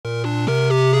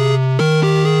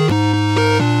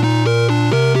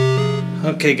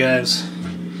Okay guys,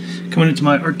 coming into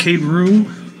my arcade room.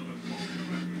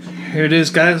 Here it is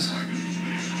guys,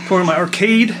 for my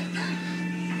arcade,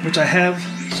 which I have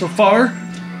so far.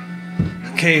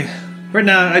 Okay, right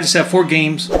now I just have 4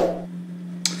 games.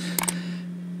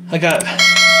 I got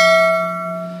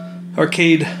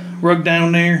arcade rug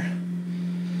down there.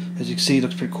 As you can see, it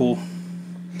looks pretty cool.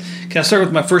 Okay, I'll start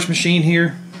with my first machine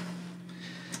here,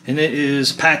 and it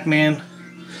is Pac-Man.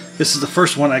 This is the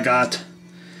first one I got.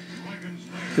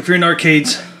 If you're in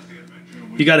arcades,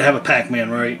 you got to have a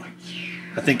Pac-Man, right?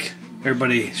 I think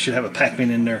everybody should have a Pac-Man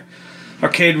in their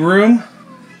arcade room.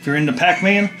 If you're into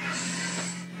Pac-Man,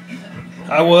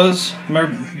 I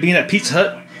remember being at Pizza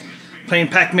Hut, playing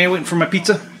Pac-Man, waiting for my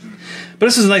pizza. But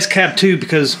this is a nice cab too,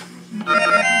 because it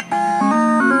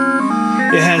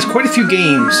has quite a few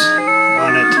games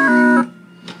on it.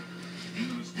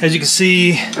 As you can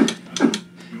see,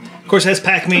 of course, it has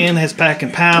Pac-Man, has Pac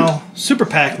and Pal, Super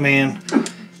Pac-Man,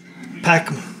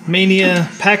 Pac-Mania,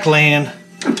 Pac-Land,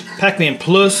 Pac-Man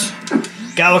Plus,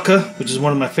 Galaga, which is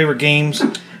one of my favorite games,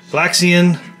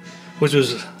 Galaxian, which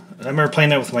was, I remember playing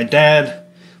that with my dad.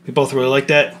 We both really liked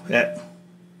that. At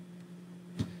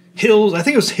Hills, I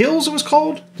think it was Hills it was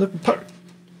called. The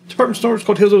department store was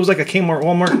called Hills. It was like a Kmart,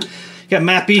 Walmart. You got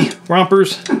Mappy,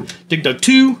 Rompers, Dig Dug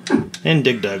 2, and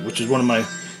Dig Dug, which is one of my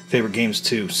favorite games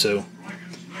too. So,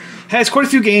 has quite a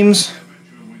few games.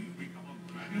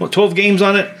 Well, 12 games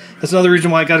on it. That's another reason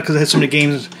why I got it, because it had so many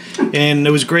games. And it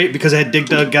was great because it had Dig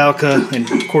Dug, Galaga, and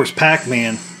of course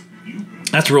Pac-Man.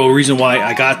 That's the real reason why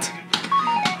I got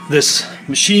this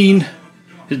machine,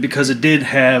 is because it did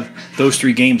have those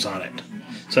 3 games on it.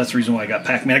 So that's the reason why I got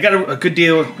Pac-Man. I got a good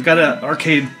deal. I got an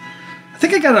arcade. I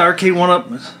think I got an arcade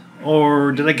 1UP,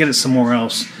 or did I get it somewhere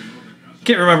else?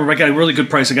 Can't remember, but I got a really good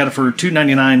price. I got it for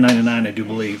 $299.99, I do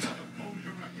believe.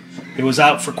 It was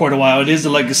out for quite a while. It is the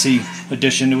Legacy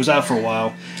Edition. It was out for a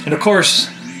while. And of course,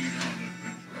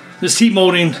 this heat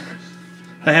molding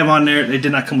I have on there, it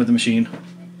did not come with the machine.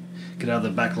 Get out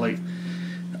of the backlight.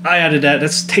 I added that.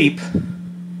 That's tape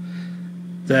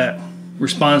that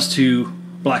responds to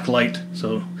black light.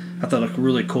 So I thought it looked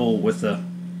really cool with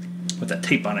that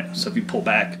tape on it. So if you pull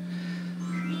back,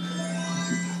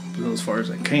 go as far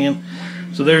as I can.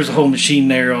 So there's a whole machine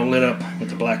there all lit up with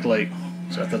the black light.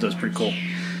 So I thought that was pretty cool.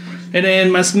 And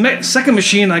then my second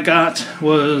machine I got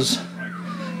was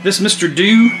this Mr.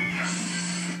 Do.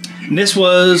 And this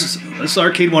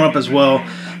arcade 1UP as well.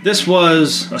 This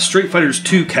was a Street Fighter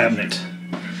 2 cabinet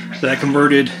that I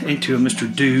converted into a Mr.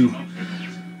 Do.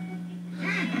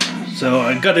 So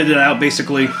I gutted it out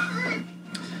basically.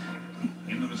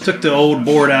 Took the old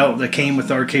board out that came with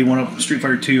the arcade 1UP Street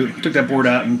Fighter 2. Took that board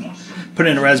out and put it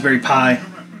in a Raspberry Pi.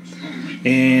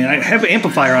 And I have an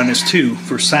amplifier on this too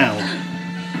for sound.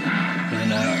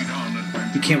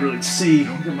 You can't really see.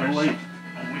 I'll get my light,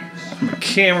 my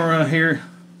camera here.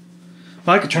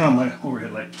 Well, I could turn on my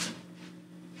overhead light.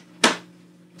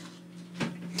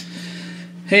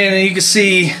 And you can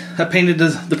see I painted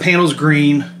the panels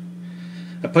green.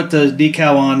 I put the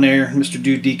decal on there, Mr.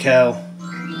 Do decal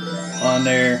on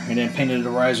there, and then painted the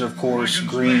riser, of course,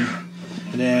 green.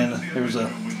 And then there was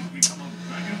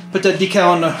put that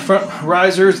decal on the front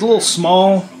riser. It's a little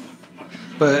small,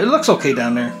 but it looks okay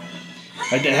down there.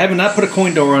 I have not put a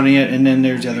coin door on it yet, and then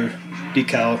there's the other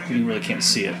decal. You really can't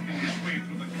see it,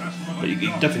 but you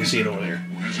can definitely see it over there.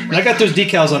 And I got those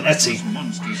decals on Etsy.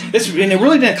 And it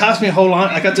really didn't cost me a whole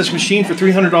lot. I got this machine for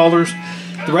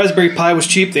 $300. The Raspberry Pi was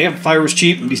cheap. The amplifier was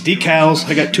cheap. And these decals,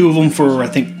 I got 2 of them for I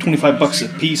think 25 bucks a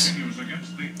piece.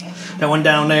 That one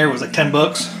down there was like 10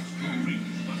 bucks.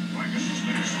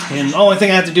 And the only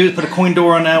thing I have to do is put a coin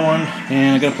door on that one,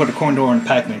 and I got to put a coin door on the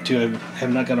Pac-Man too. I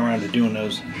have not gotten around to doing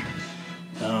those.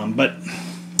 But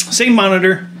same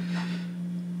monitor.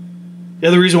 The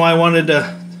other reason why I wanted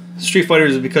Street Fighter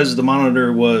is because the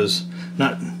monitor was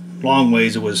not long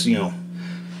ways. It was, you know,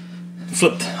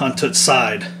 flipped onto its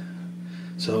side.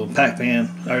 So Pac-Man,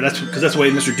 or that's because that's the way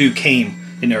Mr. Do came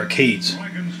in the arcades.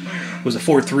 It was a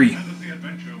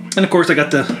 4-3. And of course I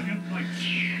got the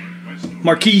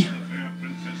marquee.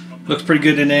 Looks pretty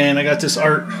good. And then I got this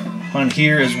art on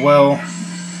here as well.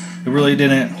 It really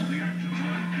didn't.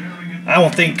 I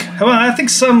don't think. Well, I think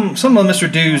some of Mr.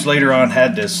 Do's later on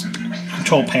had this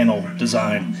control panel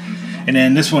design. And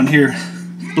then this one here,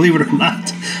 believe it or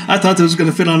not, I thought this was going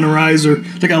to fit on the riser.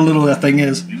 Look how little that thing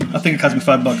is. I think it cost me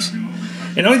 $5.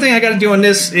 And the only thing I got to do on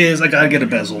this is I got to get a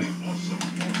bezel.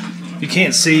 You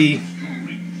can't see.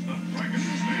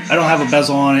 I don't have a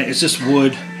bezel on it. It's just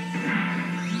wood.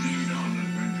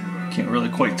 Can't really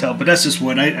quite tell, but that's just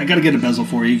wood. I got to get a bezel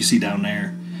for you. You can see down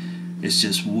there. It's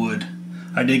just wood.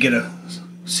 I did get a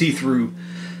see-through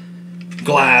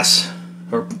glass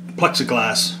or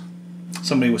plexiglass.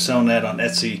 Somebody was selling that on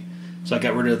Etsy, so I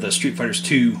got rid of the Street Fighter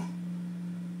 2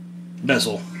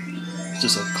 bezel. It's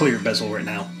just a clear bezel right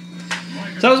now.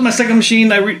 So that was my second machine.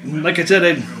 Like I said,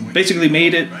 I basically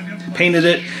made it, painted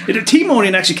it.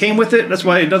 T-molding actually came with it. That's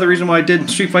why another reason why I did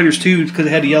Street Fighters 2, because it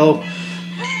had the yellow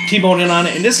T-molding on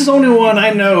it. And this is the only one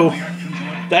I know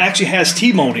that actually has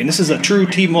T-molding. This is a true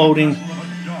T-molding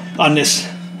on this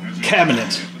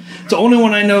cabinet. It's the only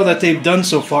one I know that they've done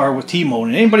so far with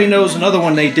T-molding. Anybody knows another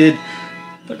one they did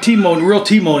T-molding, real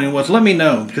T-molding with, let me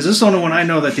know, because this is the only one I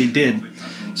know that they did.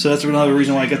 So that's another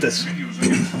reason why I got this,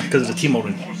 because of the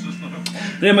T-molding.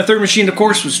 Then my third machine, of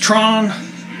course, was Tron.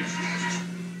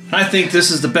 I think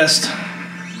this is the best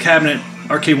cabinet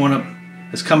Arcade 1-Up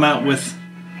has come out with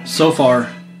so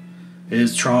far,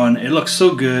 is Tron. It looks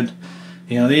so good.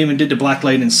 You know, they even did the black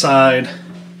light inside.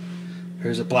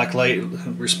 There's a black light. It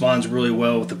responds really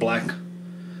well with the black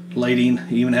lighting.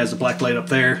 It even has the black light up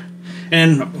there.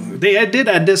 And they did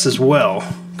add this as well.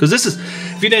 Because this is,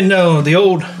 if you didn't know, the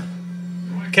old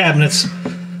cabinets,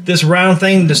 this round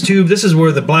thing, this tube, this is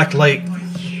where the black light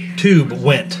tube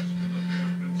went.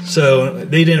 So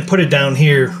they didn't put it down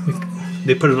here.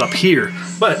 They put it up here.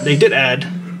 But they did add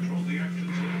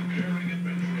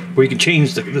where you can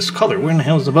change this color. Where in the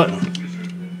hell is the button?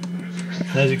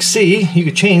 As you can see, you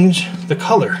can change the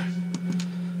color.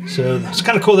 So it's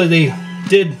kind of cool that they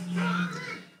did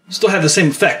still have the same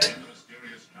effect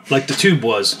like the tube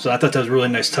was. So I thought that was a really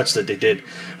nice touch that they did.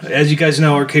 As you guys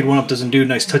know, Arcade 1-Up doesn't do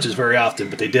nice touches very often,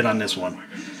 but they did on this one.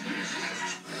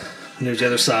 And there's the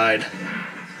other side.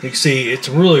 You can see it's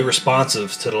really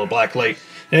responsive to the black light.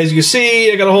 And as you can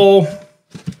see, I got a hole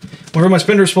where my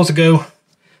spinner is supposed to go.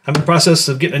 I'm in the process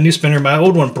of getting a new spinner. My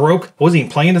old one broke. I wasn't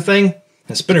even playing the thing.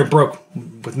 The spinner broke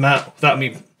without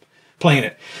me playing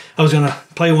it. I was going to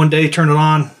play one day, turn it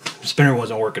on, the spinner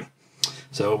wasn't working.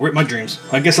 So, rip my dreams.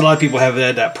 I guess a lot of people have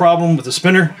had that problem with the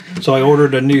spinner, so I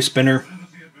ordered a new spinner.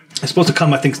 It's supposed to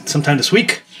come, I think, sometime this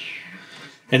week.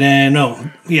 And then,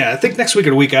 I think next week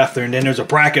or the week after. And then there's a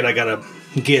bracket I got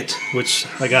to get, which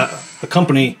I got a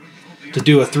company to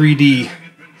do a 3D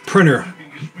printer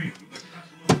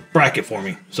bracket for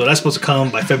me. So that's supposed to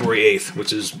come by February 8th,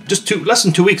 which is just less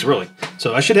than 2 weeks, really.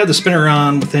 So I should have the spinner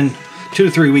on within 2 to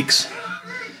 3 weeks.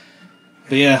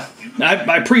 But yeah,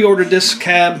 I pre-ordered this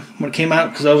cab when it came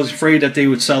out because I was afraid that they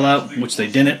would sell out, which they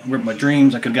didn't. Rip my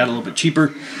dreams. I could have got it a little bit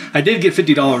cheaper. I did get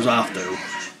 $50 off, though.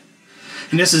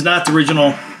 And this is not the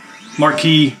original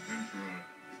marquee.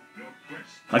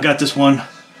 I got this one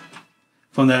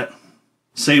from that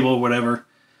Sable or whatever.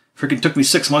 Freaking took me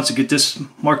 6 months to get this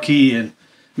marquee and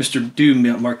Mr.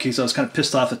 Doom marquee, so I was kind of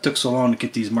pissed off it took so long to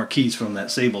get these marquees from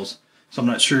that Sables. So I'm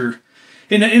not sure.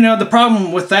 And you know, the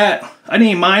problem with that, I didn't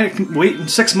even mind waiting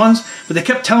 6 months, but they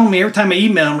kept telling me every time I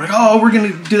emailed them, like, oh, we're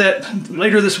going to do that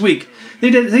later this week.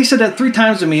 They said that 3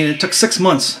 times to me, and it took 6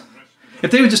 months.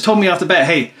 If they would just told me off the bat,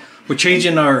 hey, we're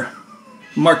changing our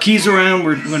marquees around,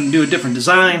 we're going to do a different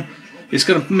design, it's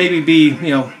going to maybe be,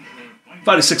 5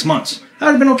 to 6 months.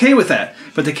 I'd have been okay with that.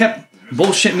 But they kept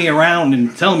bullshitting me around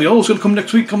and telling me, oh, it's going to come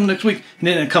next week, and then it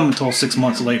didn't come until 6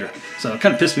 months later. So it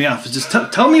kind of pissed me off. It's just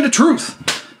tell me the truth.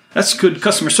 That's good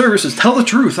customer service, is tell the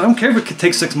truth. I don't care if it could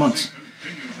take 6 months.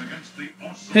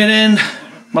 And then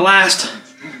my last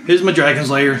is my Dragon's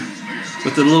Lair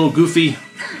with the little goofy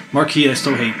marquee I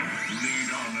still hate.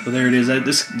 So there it is. I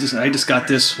just got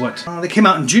this, they came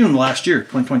out in June last year,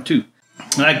 2022.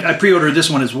 And I pre-ordered this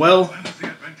one as well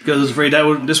because I was afraid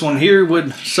that this one here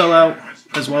would sell out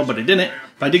as well, but it didn't.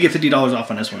 But I did get $50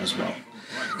 off on this one as well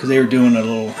because they were doing a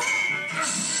little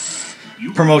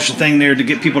promotion thing there to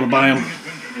get people to buy them.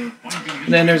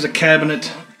 And then there's a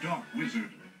cabinet.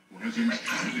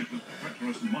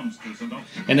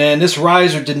 And then this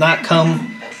riser did not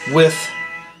come with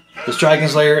this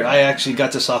Dragon's Lair. I actually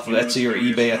got this off of Etsy or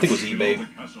eBay. I think it was eBay.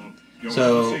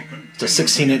 So it's a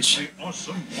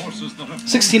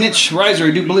 16-inch riser,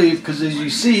 I do believe, because as you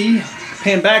see,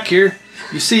 pan back here,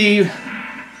 you see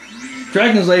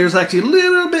Dragon's Lair is actually a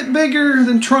little bit bigger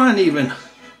than Tron even.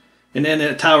 And then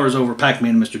it towers over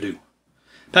Pac-Man and Mr. Do.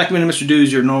 Pac-Man and Mr. Do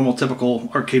is your normal, typical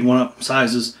Arcade 1-Up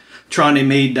sizes. Tron, they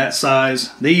made that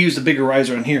size. They used a bigger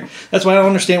riser on here. That's why I don't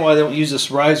understand why they don't use this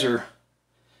riser.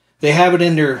 They have it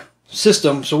in their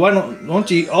system, so why don't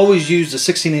you always use the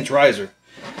 16-inch riser?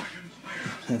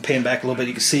 And pan back a little bit,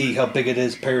 you can see how big it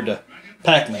is compared to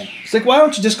Pac-Man. It's like, why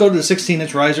don't you just go to the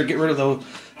 16-inch riser, get rid of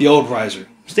the old riser.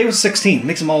 Stay with 16,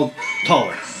 makes them all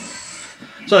taller.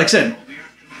 So like I said,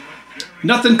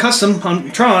 nothing custom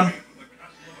on Tron.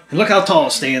 And look how tall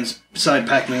it stands beside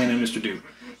Pac-Man and Mr. Do.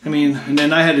 I mean, and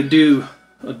then I had to do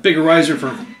a bigger riser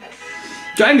for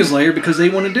Dragon's Lair because they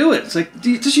want to do it. It's like,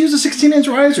 just use a 16-inch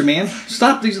riser, man.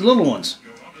 Stop these little ones.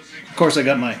 Of course, I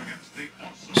got my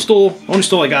stool. Only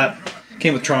stool I got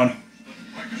came with Tron.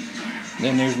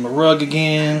 Then there's my rug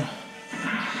again.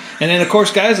 And then, of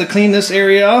course, guys, I cleaned this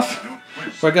area off.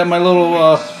 Where I got my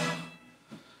little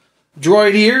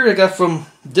droid here I got from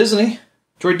Disney,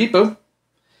 Droid Depot.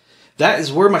 That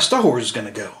is where my Star Wars is going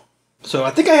to go. So I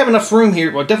think I have enough room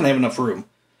here. Well, I definitely have enough room.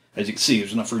 As you can see,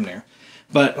 there's enough room there.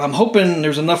 But I'm hoping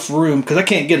there's enough room, because I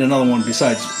can't get another one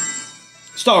besides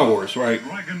Star Wars, right?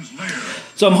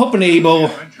 So I'm hoping to be able,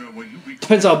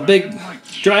 depends how big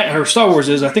Star Wars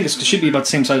is, I think it should be about the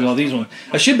same size as all these ones.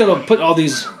 I should be able to put all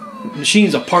these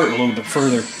machines apart a little bit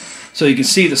further so you can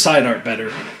see the side art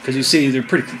better. Because you see they're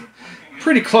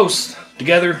pretty close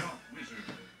together.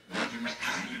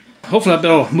 Hopefully I'll be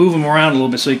able to move them around a little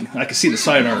bit so I can see the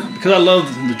side art. Because I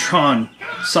love the Tron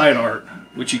side art,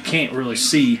 which you can't really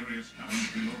see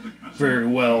very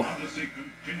well. I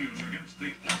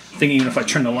think even if I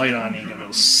turn the light on, you can be able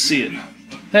to see it.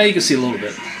 Hey, you can see a little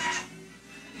bit.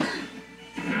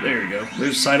 There you go.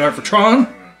 There's side art for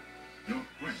Tron.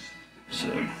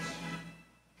 So, can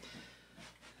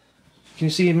you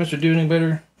see Mr. Doing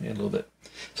better? Yeah, a little bit.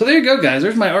 So there you go, guys.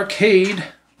 There's my arcade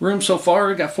room so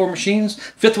far. I got 4 machines.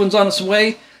 5th one's on its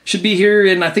way. Should be here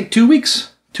in, I think, 2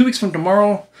 weeks. 2 weeks from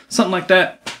tomorrow. Something like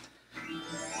that.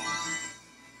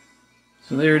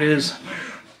 So there it is.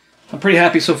 I'm pretty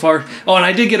happy so far. Oh, and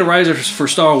I did get a riser for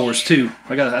Star Wars too.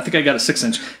 I think I got a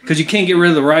 6-inch because you can't get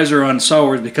rid of the riser on Star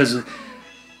Wars because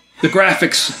the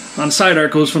graphics on side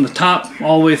art goes from the top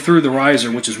all the way through the riser,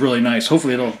 which is really nice.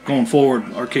 Hopefully, it'll going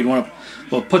forward. Arcade One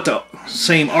will put the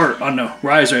same art on the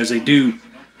riser as they do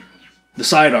the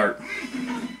side art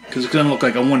because it's gonna look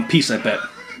like a one piece, I bet.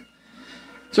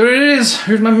 So there it is.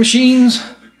 Here's my machines.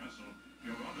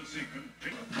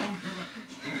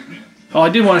 Oh, I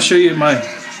did want to show you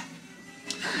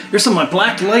here's some of my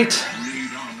black light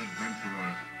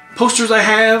posters I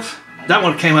have. That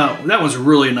one came out. That one's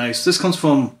really nice. This comes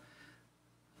from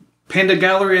Panda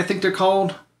Gallery, I think they're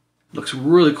called. Looks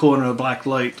really cool under a black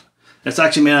light. It's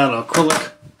actually made out of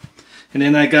acrylic. And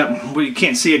then I got, well, you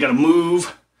can't see, I got a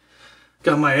move.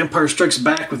 Got my Empire Strikes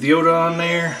Back with Yoda on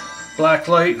there. Black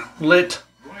light, lit.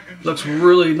 Looks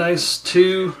really nice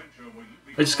too.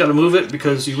 I just got to move it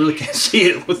because you really can't see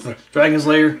it with the Dragon's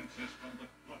Lair.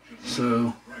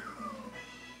 So,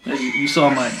 you saw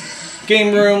my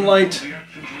game room light,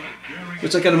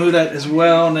 which I got to move that as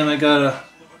well. And then I got a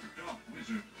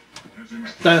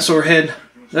dinosaur head.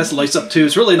 That lights up too.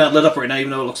 It's really not lit up right now,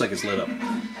 even though it looks like it's lit up.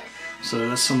 So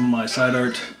that's some of my side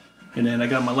art. And then I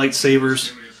got my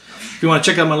lightsabers. If you want to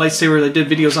check out my lightsabers, I did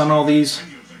videos on all these.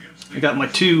 I got my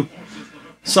 2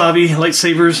 Savi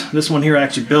lightsabers. This one here I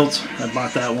actually built. I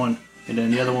bought that one. And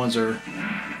then the other ones are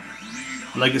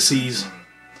legacies.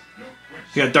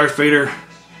 You got Darth Vader,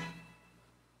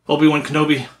 Obi-Wan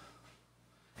Kenobi.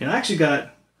 And I actually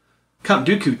got Count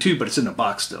Dooku too, but it's in a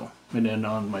box still. And then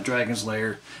on my Dragon's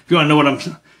Lair, if you want to know what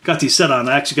I'm got these set on,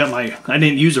 I actually got I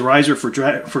didn't use a riser for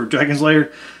Dragon's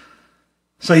Lair,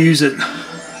 so I use it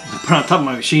put on top of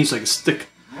my machine so I can stick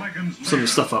some of the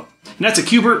stuff up. And that's a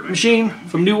Q*bert machine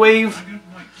from New Wave.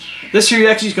 This here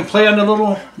you can play on the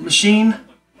little machine. I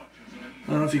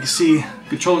don't know if you can see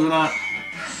controls or not.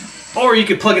 Or you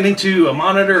could plug it into a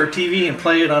monitor or TV and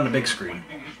play it on the big screen.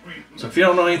 So if you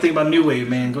don't know anything about New Wave,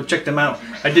 man, go check them out.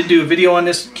 I did do a video on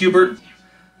this Q*bert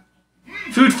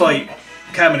Food Fight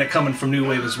cabinet coming from New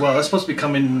Wave as well. That's supposed to be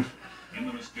coming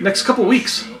next couple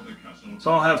weeks.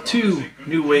 So I'll have 2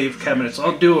 New Wave cabinets.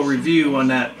 I'll do a review on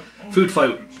that Food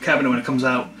Fight cabinet when it comes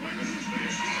out.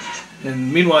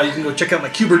 And meanwhile, you can go check out my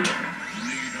Q*bert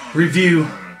review.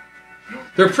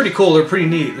 They're pretty cool. They're pretty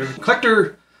neat. They're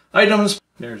collector items.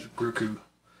 There's Grogu.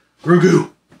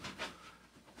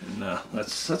 And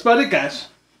that's about it, guys.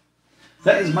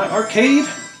 That is my arcade.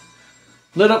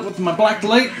 Lit up with my black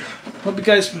light. Hope you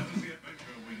guys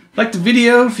liked the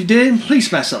video. If you did, please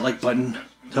smash that like button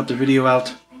to help the video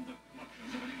out.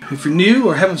 If you're new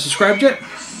or haven't subscribed yet,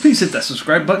 please hit that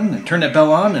subscribe button and turn that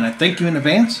bell on, and I thank you in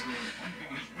advance.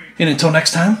 And until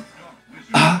next time,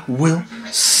 I will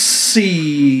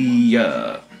see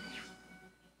ya.